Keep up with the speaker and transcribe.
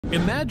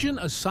Imagine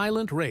a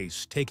silent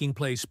race taking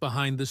place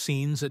behind the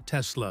scenes at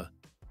Tesla,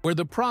 where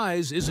the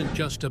prize isn't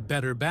just a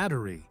better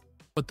battery,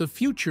 but the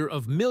future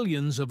of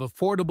millions of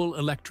affordable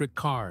electric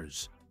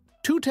cars.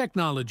 Two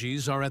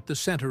technologies are at the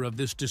center of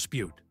this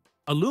dispute: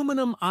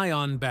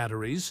 aluminum-ion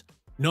batteries,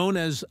 known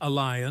as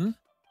Allion,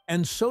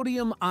 and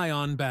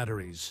sodium-ion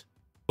batteries.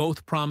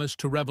 Both promise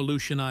to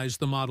revolutionize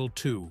the Model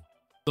 2,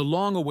 the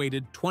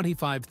long-awaited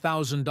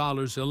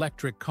 $25,000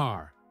 electric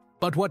car.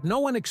 But what no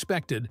one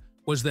expected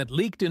was that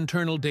leaked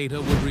internal data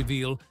would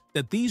reveal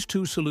that these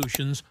two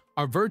solutions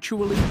are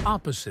virtually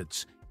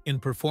opposites in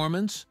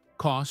performance,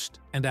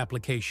 cost, and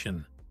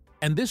application.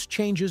 And this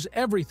changes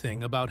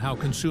everything about how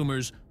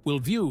consumers will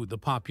view the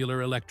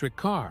popular electric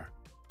car.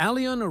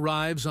 Allion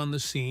arrives on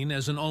the scene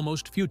as an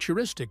almost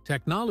futuristic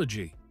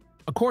technology.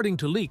 According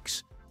to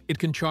leaks, it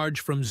can charge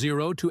from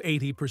 0 to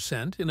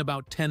 80% in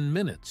about 10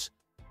 minutes,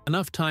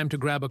 enough time to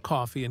grab a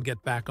coffee and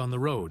get back on the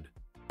road.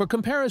 For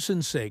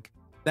comparison's sake,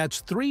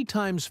 that's 3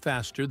 times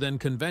faster than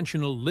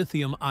conventional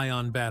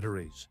lithium-ion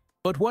batteries.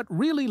 But what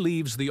really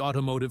leaves the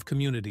automotive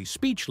community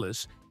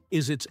speechless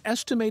is its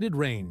estimated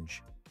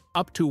range.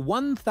 Up to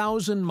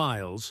 1,000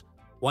 miles,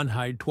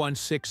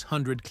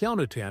 1,600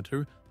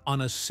 km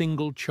on a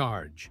single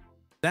charge.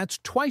 That's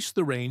twice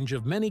the range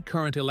of many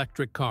current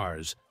electric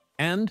cars,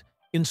 and,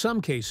 in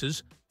some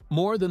cases,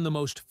 more than the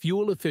most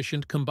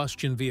fuel-efficient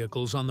combustion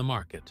vehicles on the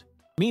market.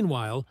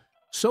 Meanwhile,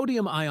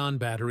 sodium-ion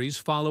batteries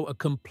follow a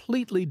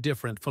completely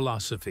different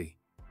philosophy: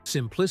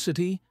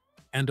 simplicity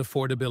and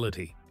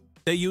affordability.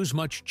 They use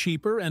much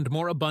cheaper and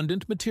more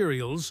abundant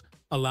materials,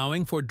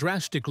 allowing for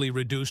drastically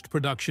reduced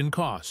production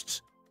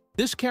costs.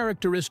 This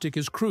characteristic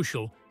is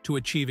crucial to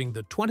achieving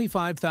the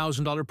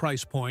 $25,000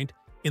 price point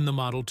in the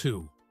Model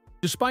 2.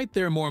 Despite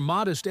their more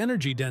modest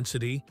energy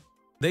density,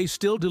 they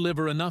still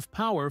deliver enough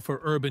power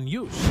for urban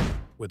use,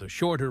 with a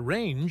shorter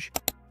range,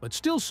 but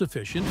still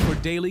sufficient for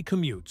daily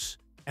commutes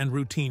and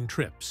routine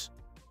trips.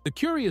 The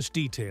curious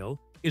detail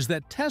is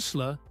that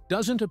Tesla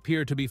doesn't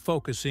appear to be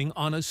focusing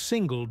on a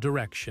single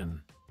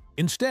direction.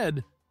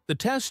 Instead, the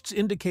tests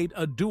indicate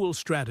a dual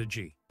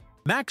strategy: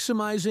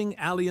 maximizing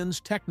Allion's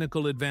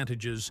technical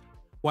advantages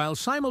while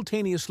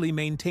simultaneously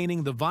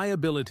maintaining the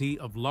viability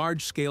of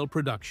large-scale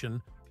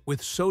production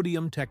with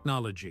sodium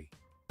technology.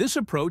 This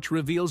approach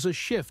reveals a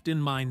shift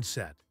in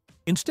mindset.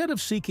 Instead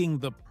of seeking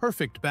the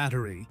perfect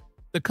battery,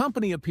 the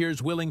company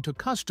appears willing to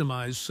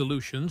customize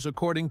solutions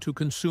according to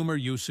consumer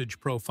usage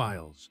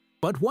profiles.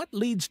 But what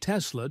leads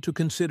Tesla to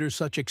consider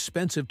such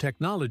expensive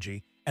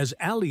technology as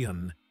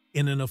Allion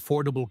in an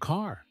affordable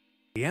car?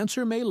 The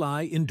answer may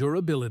lie in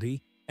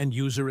durability and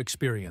user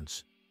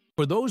experience.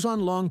 For those on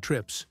long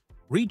trips,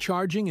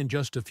 recharging in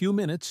just a few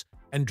minutes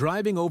and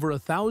driving over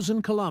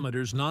 1,000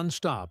 kilometers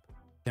non-stop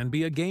can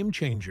be a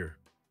game-changer.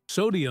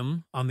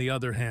 Sodium, on the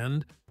other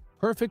hand,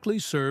 perfectly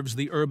serves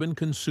the urban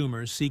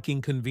consumer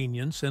seeking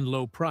convenience and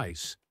low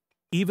price,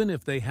 even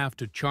if they have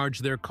to charge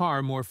their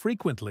car more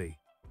frequently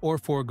or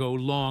forego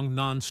long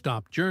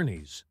non-stop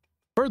journeys.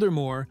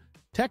 Furthermore,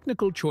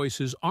 technical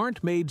choices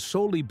aren't made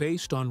solely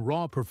based on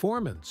raw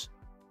performance.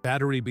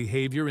 Battery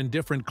behavior in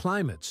different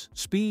climates,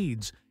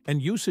 speeds,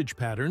 and usage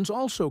patterns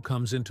also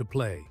comes into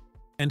play.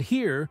 And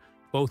here,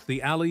 both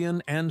the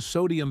Allion and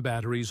sodium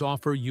batteries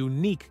offer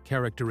unique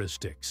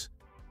characteristics.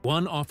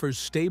 One offers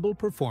stable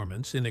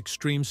performance in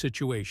extreme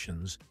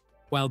situations,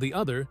 while the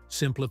other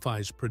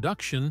simplifies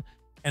production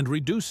and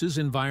reduces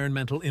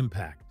environmental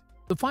impact.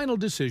 The final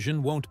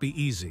decision won't be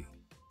easy,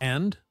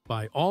 and,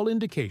 by all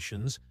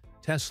indications,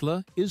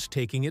 Tesla is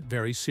taking it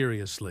very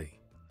seriously.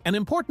 An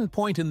important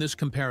point in this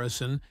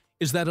comparison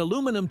is that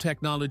aluminum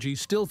technology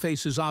still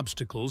faces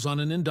obstacles on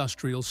an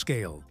industrial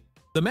scale.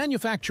 The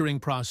manufacturing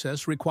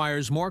process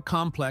requires more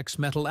complex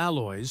metal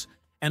alloys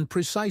and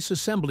precise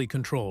assembly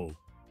control,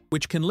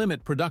 which can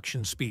limit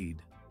production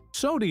speed.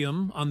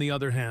 Sodium, on the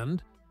other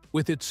hand,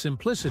 with its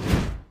simplicity,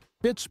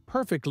 fits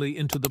perfectly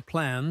into the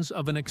plans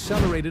of an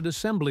accelerated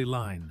assembly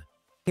line,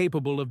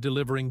 capable of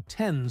delivering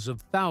tens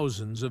of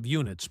thousands of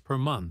units per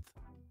month.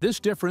 This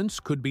difference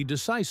could be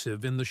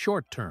decisive in the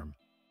short term.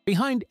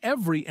 Behind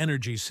every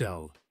energy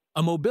cell,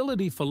 a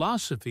mobility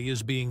philosophy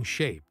is being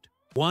shaped.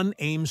 One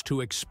aims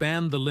to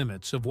expand the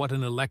limits of what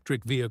an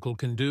electric vehicle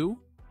can do.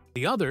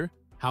 The other,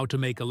 how to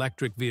make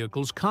electric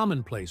vehicles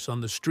commonplace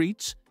on the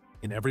streets,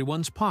 in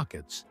everyone's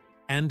pockets,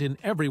 and in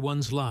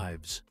everyone's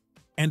lives.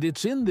 And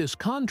it's in this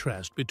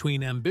contrast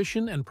between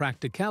ambition and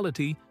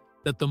practicality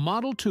that the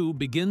Model 2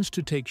 begins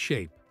to take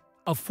shape,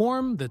 a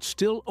form that's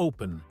still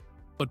open,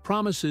 but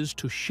promises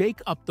to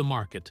shake up the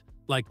market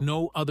like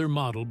no other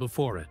model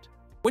before it.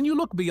 When you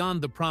look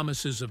beyond the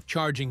promises of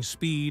charging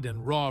speed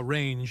and raw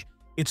range,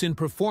 it's in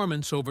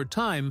performance over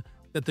time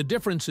that the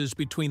differences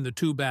between the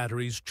two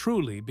batteries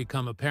truly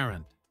become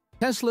apparent.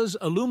 Tesla's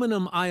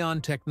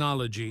aluminum-ion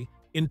technology,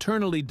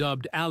 internally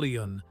dubbed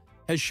Allion,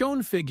 has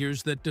shown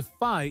figures that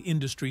defy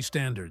industry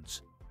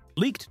standards.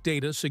 Leaked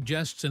data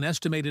suggests an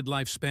estimated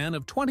lifespan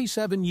of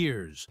 27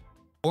 years,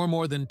 or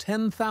more than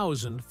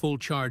 10,000 full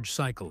charge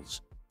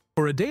cycles.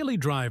 For a daily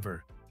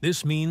driver,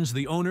 this means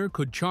the owner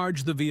could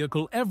charge the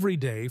vehicle every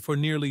day for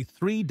nearly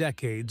 3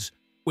 decades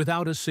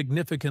without a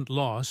significant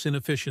loss in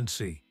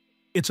efficiency.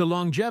 It's a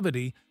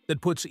longevity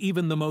that puts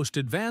even the most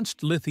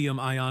advanced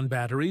lithium-ion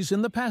batteries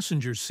in the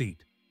passenger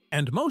seat.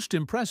 And most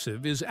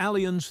impressive is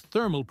Allion's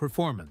thermal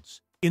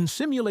performance. In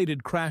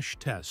simulated crash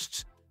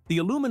tests, the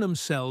aluminum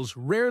cells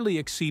rarely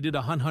exceeded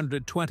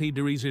 120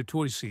 degrees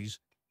Celsius,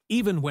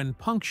 even when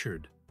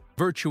punctured,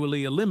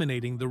 virtually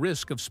eliminating the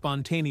risk of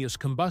spontaneous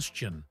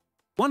combustion.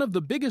 One of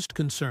the biggest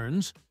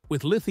concerns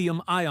with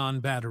lithium-ion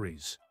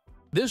batteries.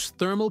 This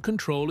thermal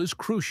control is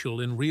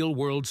crucial in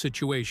real-world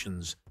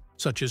situations,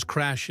 such as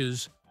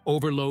crashes,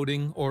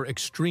 overloading, or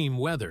extreme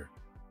weather.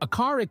 A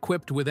car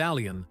equipped with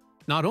Allion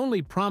not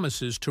only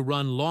promises to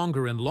run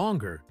longer and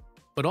longer,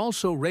 but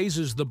also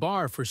raises the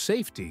bar for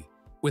safety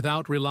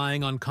without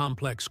relying on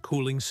complex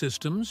cooling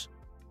systems.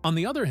 On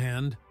the other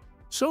hand,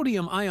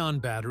 sodium-ion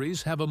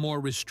batteries have a more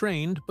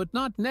restrained but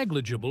not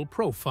negligible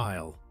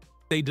profile.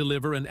 They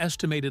deliver an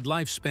estimated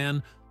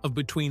lifespan of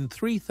between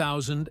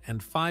 3,000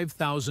 and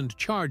 5,000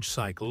 charge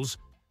cycles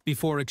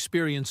before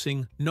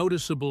experiencing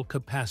noticeable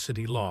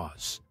capacity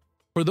loss.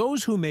 For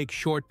those who make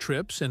short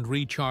trips and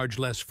recharge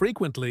less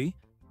frequently,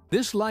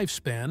 this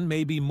lifespan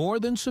may be more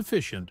than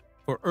sufficient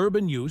for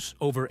urban use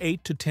over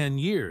 8 to 10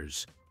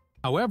 years.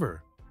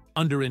 However,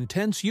 under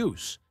intense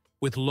use,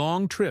 with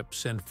long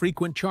trips and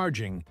frequent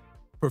charging,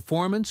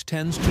 performance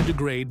tends to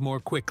degrade more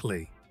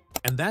quickly.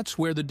 And that's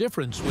where the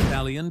difference with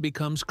Allion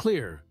becomes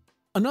clear.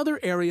 Another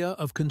area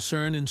of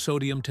concern in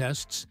sodium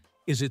tests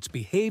is its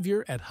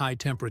behavior at high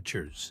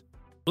temperatures.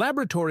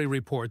 Laboratory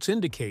reports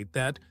indicate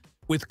that,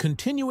 with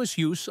continuous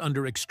use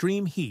under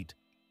extreme heat,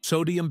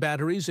 sodium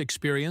batteries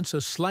experience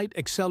a slight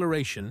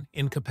acceleration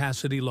in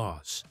capacity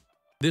loss.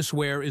 This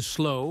wear is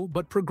slow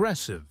but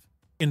progressive.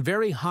 In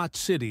very hot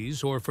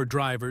cities or for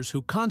drivers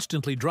who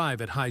constantly drive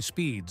at high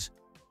speeds,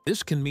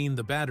 this can mean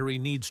the battery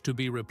needs to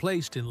be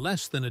replaced in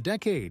less than a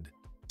decade,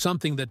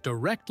 something that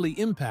directly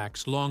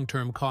impacts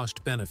long-term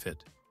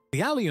cost-benefit.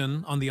 The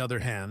Allion, on the other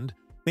hand,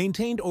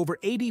 maintained over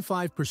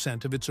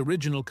 85% of its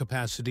original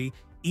capacity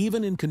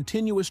even in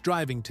continuous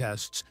driving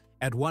tests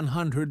at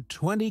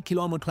 120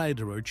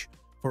 km/h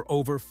for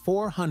over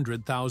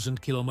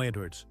 400,000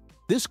 kilometers.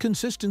 This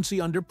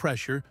consistency under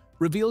pressure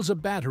reveals a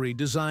battery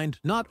designed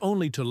not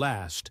only to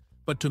last,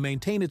 but to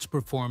maintain its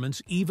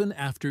performance even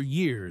after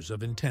years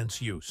of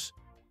intense use.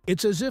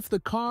 It's as if the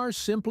car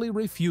simply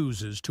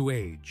refuses to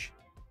age.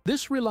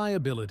 This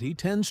reliability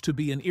tends to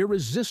be an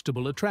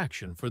irresistible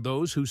attraction for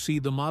those who see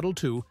the Model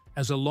 2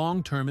 as a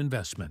long-term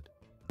investment,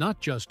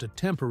 not just a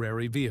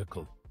temporary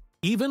vehicle.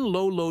 Even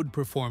low-load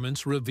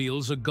performance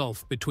reveals a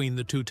gulf between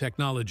the two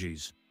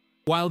technologies.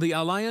 While the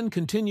Allion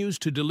continues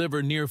to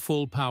deliver near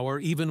full power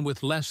even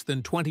with less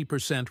than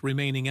 20%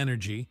 remaining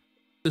energy,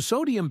 the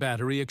sodium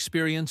battery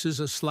experiences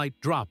a slight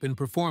drop in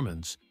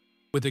performance,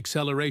 with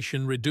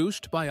acceleration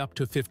reduced by up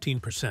to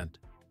 15%.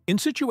 In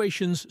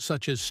situations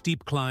such as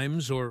steep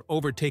climbs or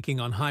overtaking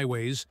on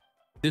highways,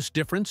 this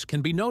difference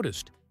can be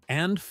noticed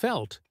and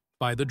felt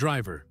by the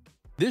driver.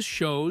 This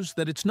shows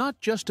that it's not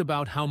just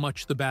about how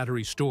much the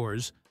battery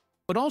stores,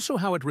 but also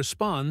how it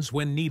responds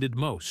when needed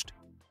most.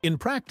 In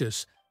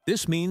practice,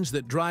 this means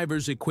that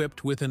drivers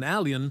equipped with an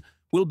Allion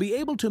will be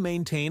able to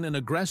maintain an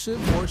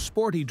aggressive or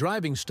sporty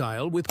driving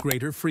style with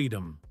greater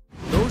freedom.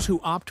 Those who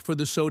opt for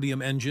the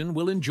sodium engine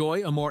will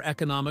enjoy a more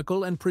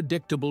economical and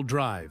predictable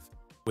drive,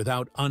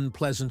 without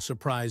unpleasant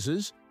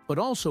surprises, but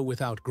also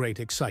without great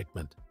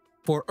excitement.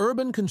 For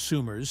urban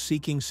consumers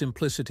seeking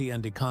simplicity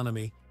and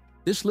economy,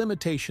 this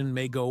limitation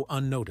may go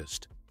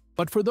unnoticed.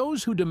 But for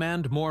those who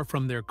demand more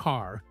from their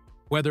car,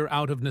 whether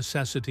out of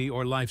necessity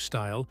or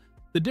lifestyle,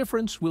 the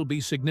difference will be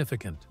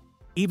significant.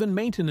 Even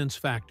maintenance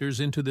factors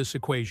into this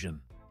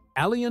equation.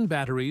 Allion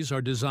batteries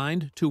are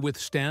designed to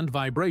withstand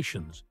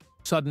vibrations,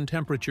 sudden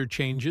temperature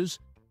changes,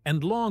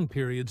 and long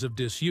periods of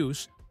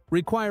disuse,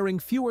 requiring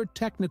fewer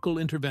technical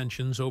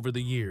interventions over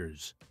the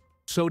years.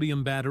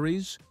 Sodium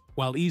batteries,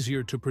 while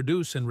easier to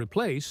produce and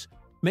replace,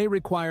 may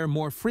require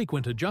more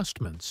frequent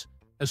adjustments,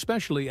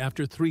 especially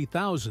after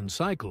 3,000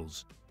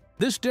 cycles.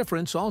 This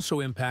difference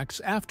also impacts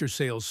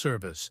after-sales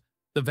service,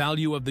 the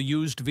value of the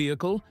used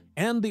vehicle,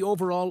 and the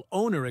overall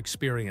owner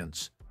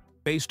experience.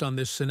 Based on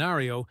this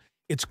scenario,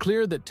 it's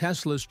clear that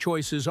Tesla's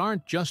choices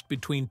aren't just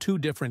between two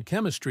different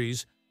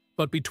chemistries,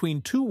 but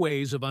between two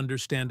ways of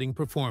understanding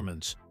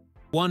performance.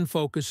 One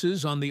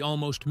focuses on the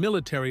almost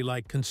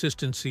military-like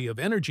consistency of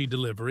energy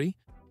delivery,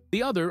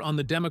 the other on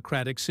the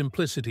democratic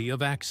simplicity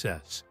of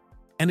access.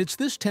 And it's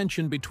this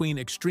tension between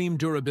extreme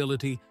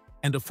durability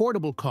and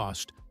affordable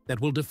cost that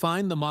will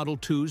define the Model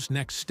 2's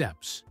next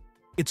steps.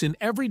 It's in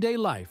everyday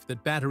life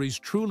that batteries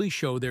truly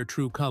show their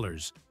true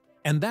colors,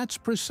 and that's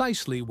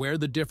precisely where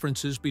the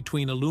differences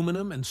between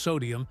aluminum and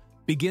sodium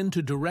begin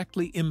to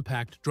directly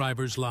impact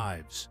drivers'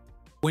 lives.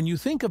 When you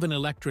think of an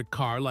electric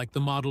car like the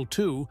Model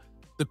 2,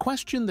 the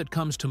question that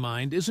comes to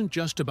mind isn't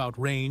just about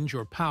range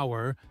or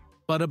power,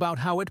 but about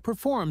how it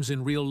performs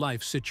in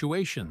real-life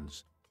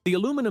situations. The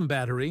aluminum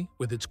battery,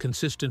 with its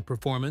consistent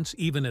performance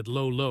even at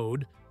low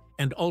load,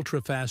 and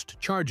ultra-fast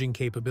charging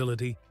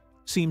capability,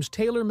 seems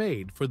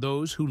tailor-made for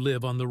those who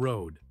live on the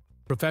road.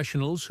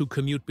 Professionals who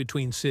commute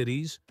between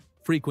cities,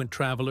 frequent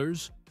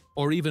travelers,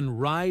 or even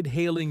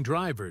ride-hailing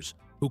drivers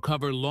who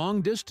cover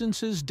long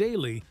distances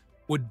daily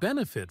would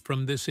benefit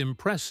from this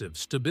impressive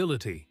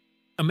stability.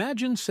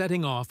 Imagine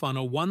setting off on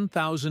a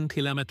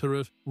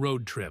 1,000-kilometer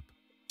road trip,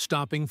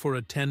 stopping for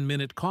a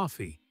 10-minute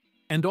coffee,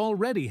 and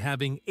already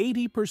having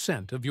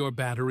 80% of your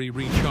battery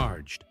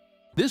recharged.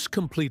 This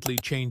completely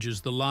changes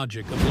the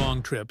logic of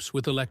long trips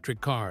with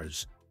electric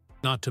cars.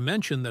 Not to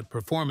mention that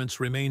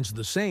performance remains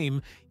the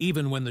same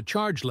even when the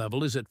charge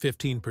level is at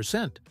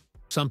 15%,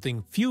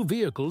 something few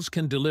vehicles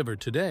can deliver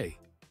today.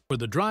 For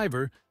the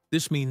driver,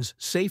 this means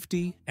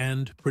safety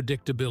and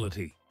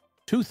predictability.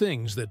 Two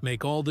things that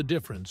make all the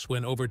difference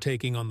when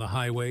overtaking on the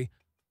highway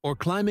or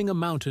climbing a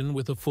mountain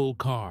with a full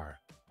car.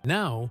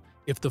 Now,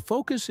 if the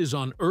focus is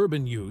on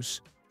urban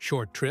use,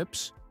 short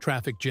trips,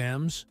 traffic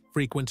jams,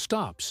 frequent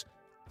stops,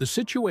 the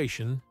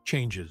situation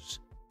changes.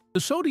 The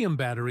sodium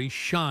battery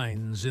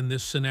shines in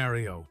this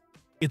scenario.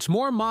 Its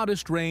more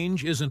modest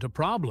range isn't a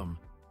problem,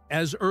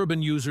 as urban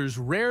users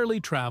rarely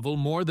travel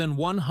more than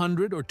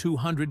 100 or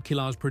 200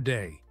 kilometers per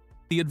day.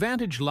 The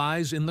advantage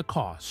lies in the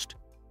cost.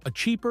 A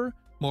cheaper,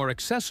 more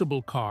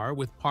accessible car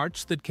with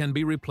parts that can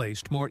be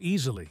replaced more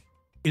easily.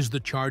 Is the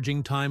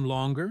charging time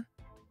longer?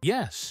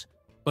 Yes,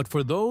 but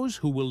for those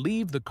who will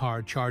leave the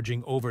car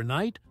charging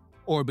overnight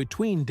or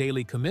between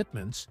daily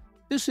commitments,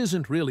 this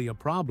isn't really a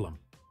problem.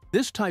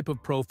 This type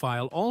of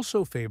profile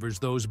also favors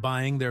those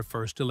buying their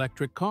first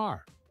electric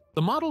car.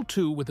 The Model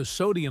 2 with a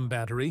sodium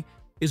battery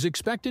is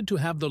expected to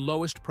have the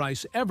lowest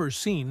price ever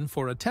seen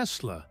for a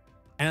Tesla,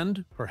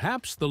 and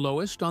perhaps the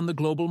lowest on the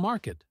global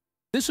market.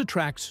 This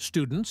attracts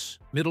students,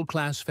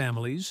 middle-class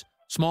families,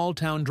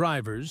 small-town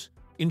drivers,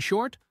 in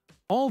short,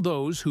 all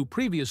those who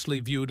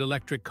previously viewed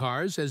electric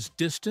cars as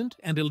distant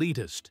and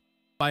elitist.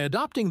 By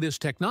adopting this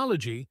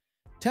technology,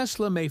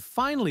 Tesla may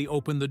finally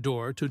open the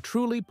door to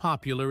truly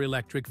popular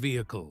electric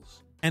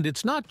vehicles. And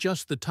it's not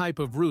just the type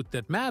of route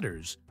that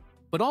matters,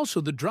 but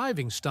also the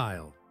driving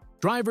style.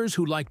 Drivers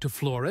who like to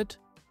floor it,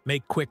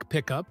 make quick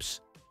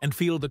pickups, and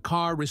feel the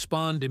car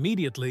respond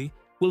immediately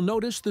will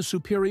notice the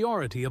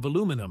superiority of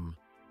aluminum.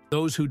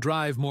 Those who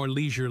drive more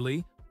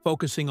leisurely,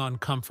 focusing on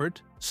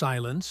comfort,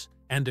 silence,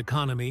 and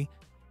economy,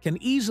 can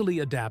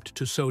easily adapt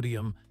to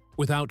sodium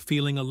without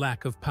feeling a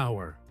lack of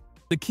power.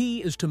 The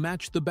key is to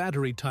match the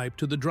battery type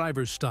to the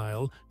driver's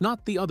style,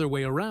 not the other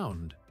way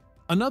around.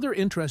 Another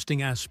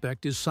interesting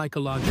aspect is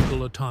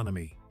psychological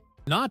autonomy.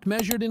 Not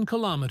measured in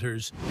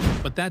kilometers,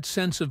 but that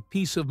sense of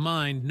peace of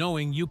mind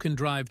knowing you can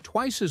drive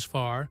twice as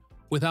far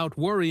without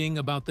worrying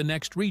about the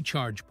next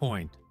recharge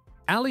point.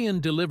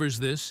 Allion delivers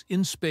this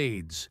in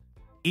spades.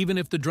 Even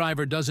if the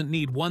driver doesn't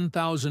need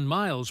 1,000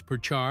 miles per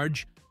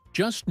charge,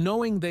 just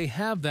knowing they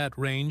have that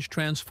range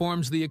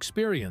transforms the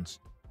experience.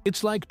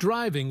 It's like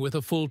driving with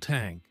a full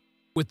tank.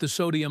 With the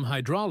sodium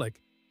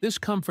hydraulic, this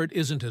comfort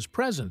isn't as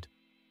present,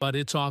 but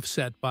it's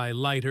offset by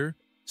lighter,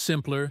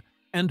 simpler,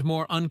 and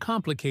more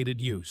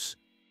uncomplicated use.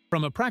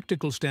 From a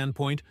practical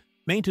standpoint,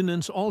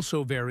 maintenance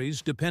also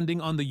varies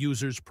depending on the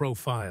user's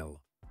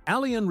profile.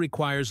 Allion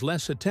requires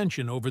less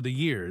attention over the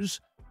years,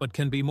 but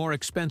can be more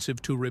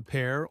expensive to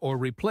repair or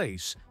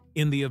replace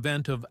in the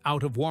event of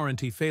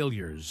out-of-warranty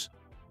failures.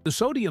 The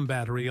sodium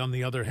battery, on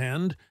the other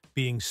hand,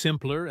 being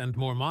simpler and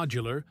more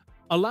modular,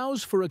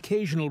 allows for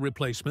occasional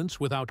replacements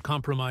without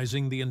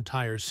compromising the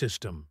entire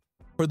system.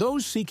 For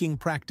those seeking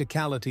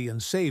practicality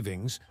and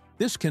savings,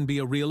 this can be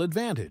a real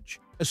advantage,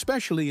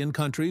 especially in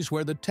countries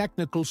where the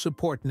technical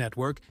support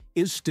network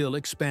is still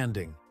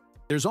expanding.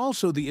 There's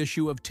also the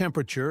issue of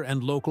temperature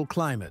and local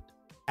climate.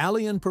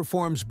 Allion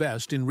performs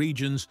best in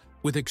regions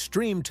with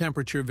extreme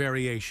temperature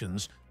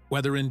variations,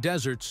 whether in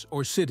deserts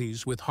or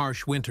cities with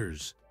harsh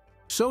winters.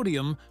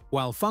 Sodium,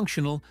 while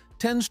functional,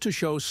 tends to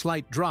show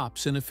slight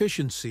drops in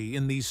efficiency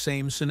in these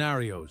same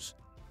scenarios.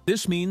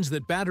 This means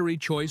that battery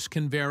choice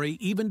can vary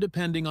even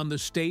depending on the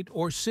state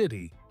or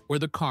city where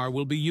the car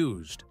will be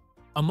used.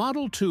 A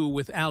Model 2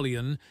 with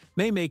Allion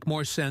may make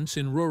more sense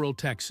in rural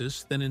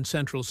Texas than in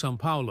central São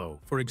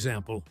Paulo, for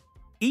example.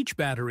 Each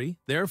battery,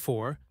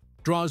 therefore,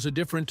 draws a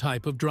different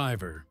type of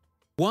driver.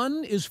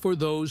 One is for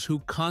those who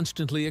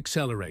constantly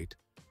accelerate,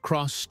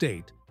 cross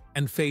state,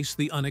 and face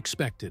the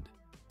unexpected.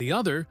 The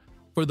other,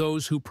 for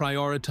those who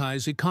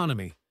prioritize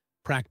economy,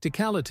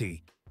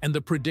 practicality, and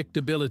the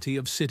predictability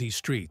of city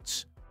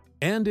streets.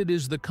 And it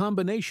is the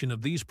combination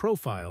of these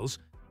profiles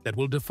that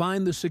will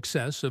define the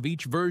success of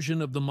each version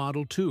of the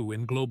Model 2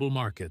 in global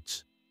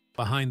markets.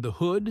 Behind the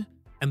hood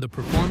and the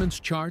performance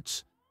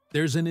charts,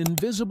 there's an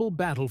invisible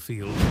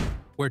battlefield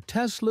where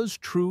Tesla's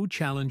true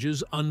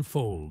challenges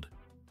unfold: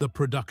 the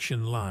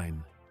production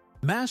line.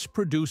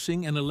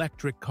 Mass-producing an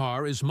electric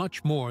car is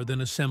much more than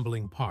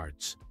assembling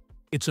parts.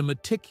 It's a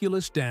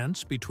meticulous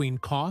dance between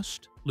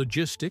cost,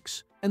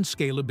 logistics, and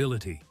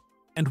scalability.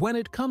 And when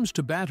it comes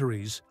to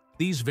batteries,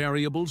 these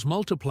variables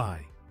multiply.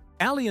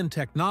 Allion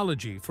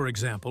technology, for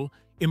example,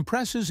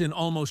 impresses in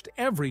almost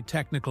every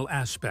technical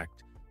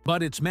aspect,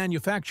 but its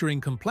manufacturing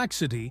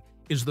complexity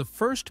is the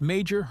first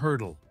major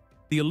hurdle.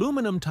 The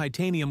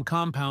aluminum-titanium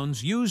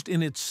compounds used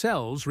in its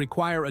cells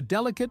require a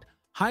delicate,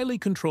 highly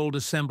controlled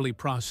assembly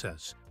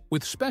process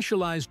with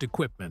specialized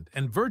equipment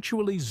and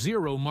virtually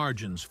zero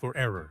margins for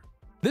error.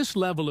 This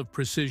level of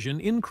precision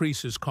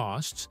increases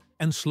costs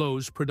and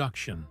slows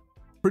production.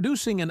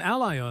 Producing an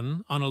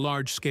Allion on a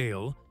large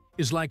scale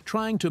is like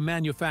trying to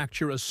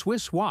manufacture a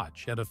Swiss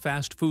watch at a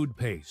fast food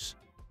pace.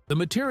 The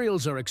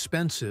materials are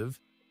expensive,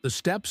 the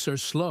steps are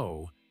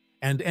slow,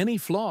 and any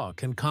flaw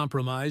can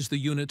compromise the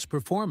unit's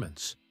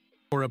performance.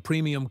 For a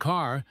premium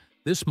car,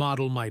 this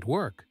model might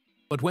work,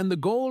 but when the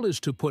goal is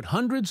to put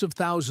hundreds of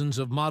thousands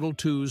of Model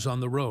 2s on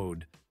the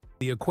road,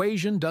 the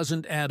equation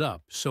doesn't add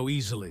up so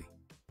easily.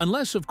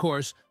 Unless, of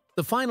course,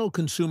 the final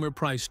consumer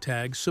price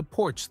tag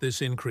supports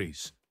this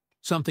increase,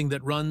 something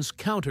that runs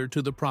counter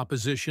to the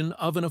proposition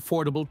of an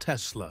affordable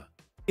Tesla.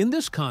 In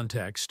this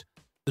context,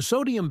 the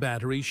sodium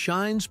battery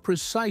shines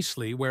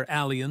precisely where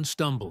Allion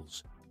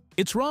stumbles.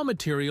 Its raw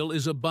material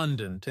is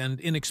abundant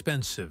and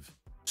inexpensive.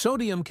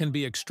 Sodium can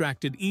be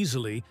extracted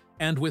easily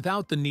and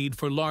without the need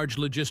for large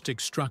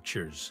logistics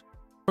structures.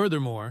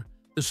 Furthermore,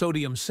 the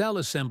sodium cell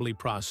assembly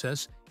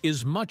process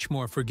is much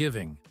more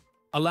forgiving,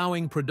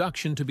 allowing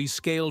production to be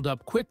scaled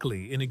up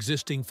quickly in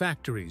existing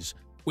factories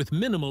with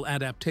minimal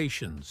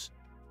adaptations.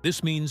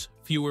 This means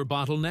fewer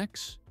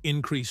bottlenecks,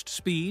 increased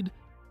speed,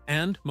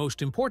 and,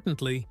 most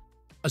importantly,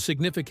 a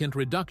significant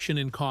reduction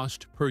in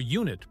cost per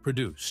unit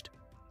produced.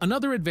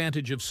 Another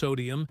advantage of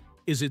sodium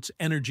is its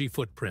energy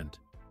footprint.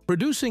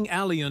 Producing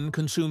Allion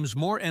consumes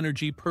more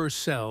energy per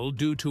cell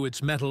due to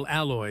its metal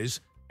alloys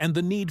and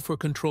the need for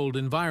controlled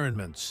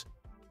environments.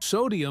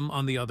 Sodium,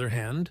 on the other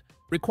hand,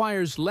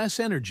 requires less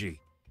energy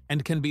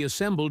and can be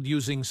assembled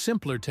using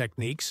simpler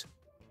techniques,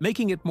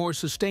 making it more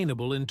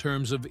sustainable in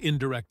terms of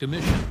indirect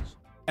emissions.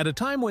 At a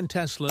time when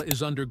Tesla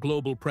is under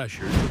global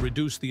pressure to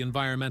reduce the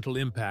environmental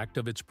impact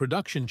of its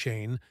production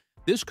chain,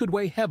 this could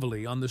weigh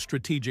heavily on the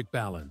strategic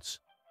balance.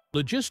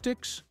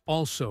 Logistics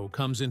also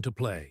comes into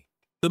play.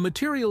 The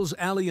materials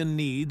Allion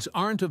needs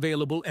aren't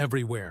available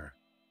everywhere.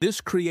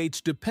 This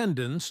creates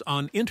dependence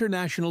on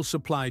international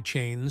supply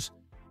chains,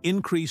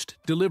 increased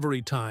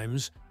delivery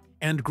times,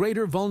 and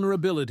greater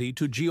vulnerability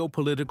to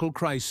geopolitical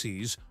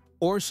crises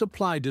or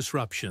supply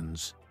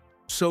disruptions.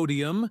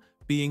 Sodium,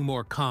 being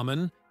more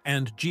common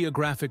and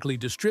geographically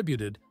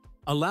distributed,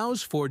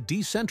 allows for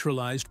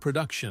decentralized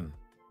production.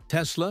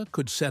 Tesla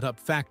could set up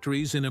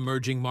factories in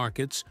emerging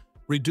markets,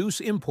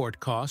 reduce import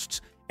costs,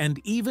 and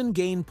even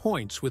gain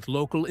points with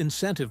local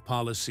incentive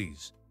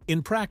policies.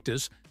 In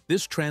practice,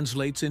 this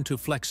translates into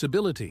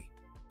flexibility.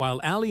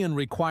 While Allion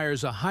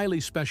requires a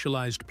highly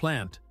specialized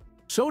plant,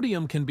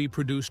 sodium can be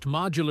produced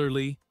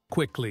modularly,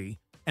 quickly,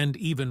 and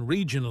even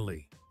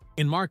regionally.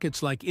 In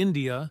markets like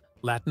India,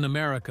 Latin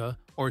America,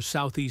 or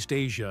Southeast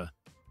Asia,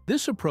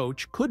 this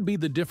approach could be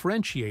the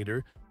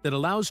differentiator that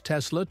allows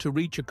Tesla to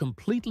reach a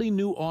completely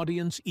new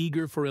audience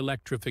eager for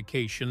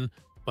electrification,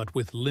 but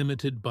with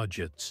limited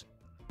budgets.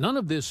 None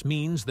of this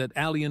means that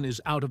Allion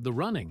is out of the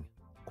running.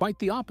 Quite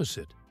the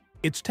opposite.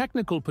 Its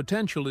technical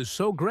potential is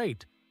so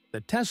great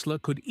that Tesla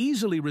could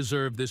easily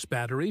reserve this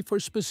battery for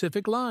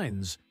specific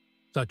lines,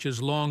 such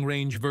as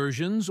long-range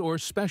versions or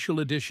special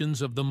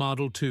editions of the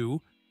Model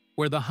 2,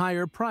 where the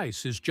higher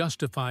price is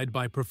justified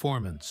by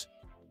performance.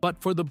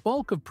 But for the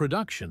bulk of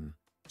production,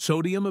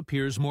 sodium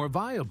appears more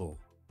viable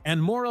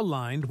and more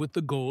aligned with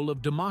the goal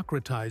of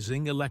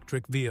democratizing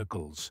electric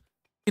vehicles.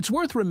 It's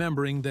worth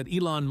remembering that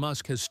Elon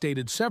Musk has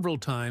stated several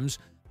times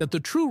that the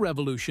true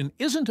revolution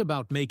isn't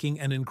about making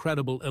an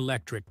incredible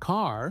electric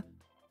car,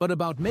 but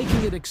about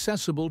making it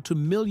accessible to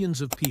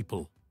millions of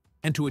people.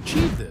 And to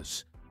achieve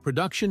this,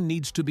 production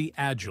needs to be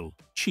agile,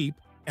 cheap,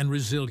 and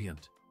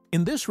resilient.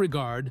 In this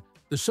regard,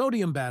 the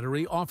sodium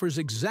battery offers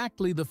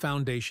exactly the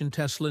foundation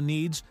Tesla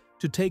needs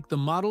to take the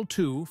Model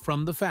 2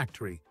 from the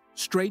factory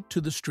straight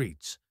to the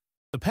streets.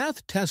 The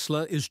path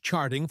Tesla is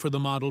charting for the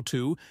Model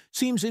 2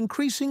 seems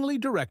increasingly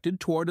directed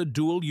toward a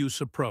dual-use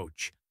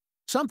approach,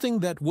 something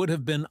that would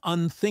have been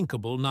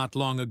unthinkable not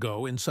long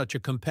ago in such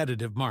a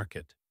competitive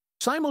market.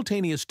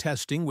 Simultaneous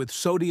testing with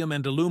sodium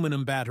and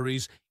aluminum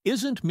batteries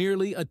isn't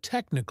merely a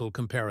technical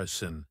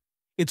comparison.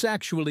 It's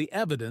actually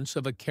evidence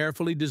of a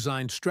carefully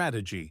designed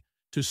strategy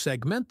to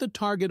segment the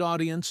target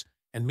audience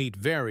and meet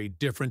very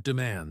different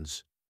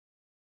demands.